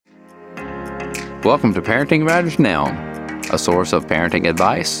Welcome to Parenting Matters Now, a source of parenting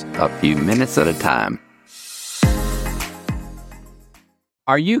advice a few minutes at a time.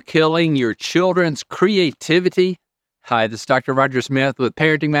 Are you killing your children's creativity? Hi, this is Dr. Roger Smith with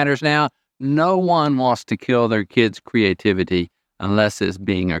Parenting Matters Now. No one wants to kill their kids' creativity unless it's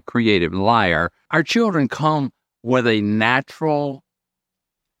being a creative liar. Our children come with a natural,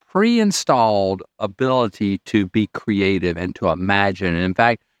 pre-installed ability to be creative and to imagine. And in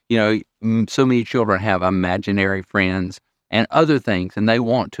fact, so many children have imaginary friends and other things, and they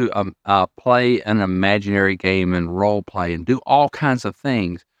want to play an imaginary game and role play and do all kinds of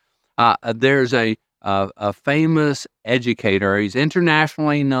things. There's a famous educator. He's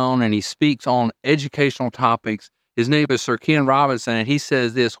internationally known, and he speaks on educational topics. His name is Sir Ken Robinson, and he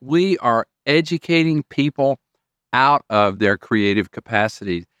says this: we are educating people out of their creative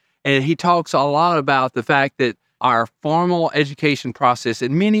capacities. And he talks a lot about the fact that our formal education process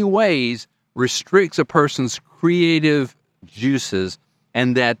in many ways restricts a person's creative juices,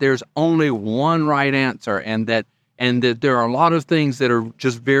 and that there's only one right answer, and that there are a lot of things that are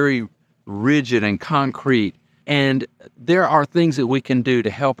just very rigid and concrete. And there are things that we can do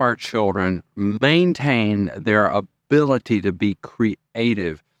to help our children maintain their ability to be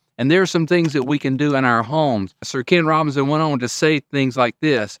creative. And there are some things that we can do in our homes. Sir Ken Robinson went on to say things like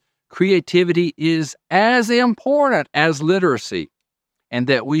this: creativity is as important as literacy, and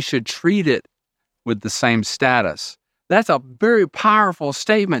that we should treat it with the same status. That's a very powerful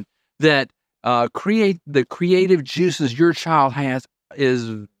statement, that the creative juices your child has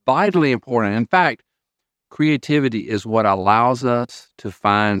is vitally important. In fact, creativity is what allows us to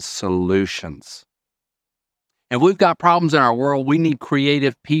find solutions. And we've got problems in our world. We need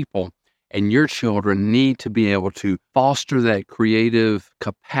creative people. And your children need to be able to foster that creative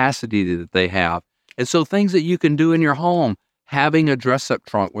capacity that they have. And so things that you can do in your home, having a dress-up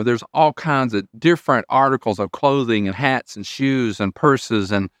trunk where there's all kinds of different articles of clothing and hats and shoes and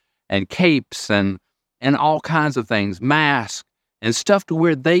purses and capes and all kinds of things, masks and stuff, to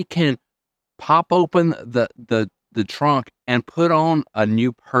where they can pop open the trunk and put on a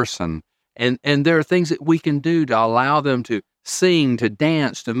new person. And there are things that we can do to allow them to sing, to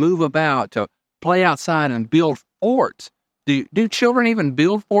dance, to move about, to play outside and build forts. Do children even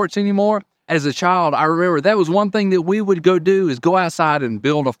build forts anymore? As a child, I remember that was one thing that we would go do, is go outside and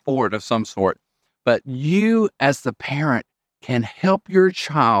build a fort of some sort. But you, as the parent, can help your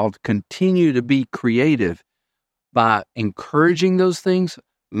child continue to be creative by encouraging those things,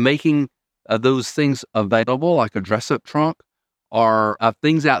 making those things available, like a dress-up trunk, or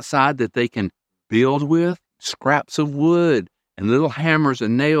things outside that they can build with, scraps of wood and little hammers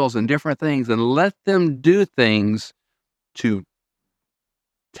and nails and different things, and let them do things to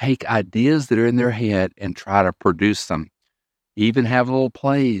take ideas that are in their head and try to produce them. Even have little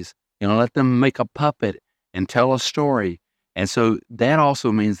plays, let them make a puppet and tell a story. And so that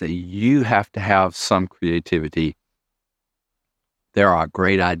also means that you have to have some creativity. There are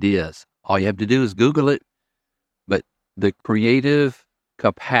great ideas. All you have to do is Google it. But the creative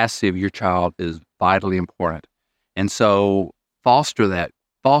capacity of your child is vitally important. And so foster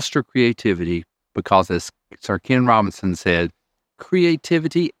creativity, because as Sir Ken Robinson said,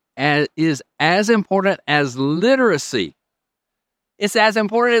 creativity is as important as literacy. It's as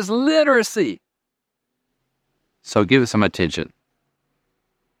important as literacy. So give it some attention.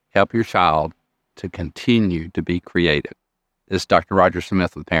 Help your child to continue to be creative. This is Dr. Roger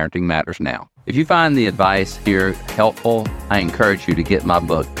Smith with Parenting Matters Now. If you find the advice here helpful, I encourage you to get my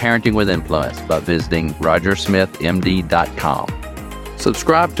book, Parenting with Influence, by visiting rogersmithmd.com.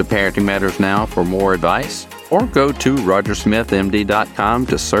 Subscribe to Parenting Matters Now for more advice, or go to rogersmithmd.com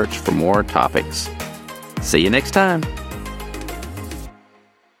to search for more topics. See you next time.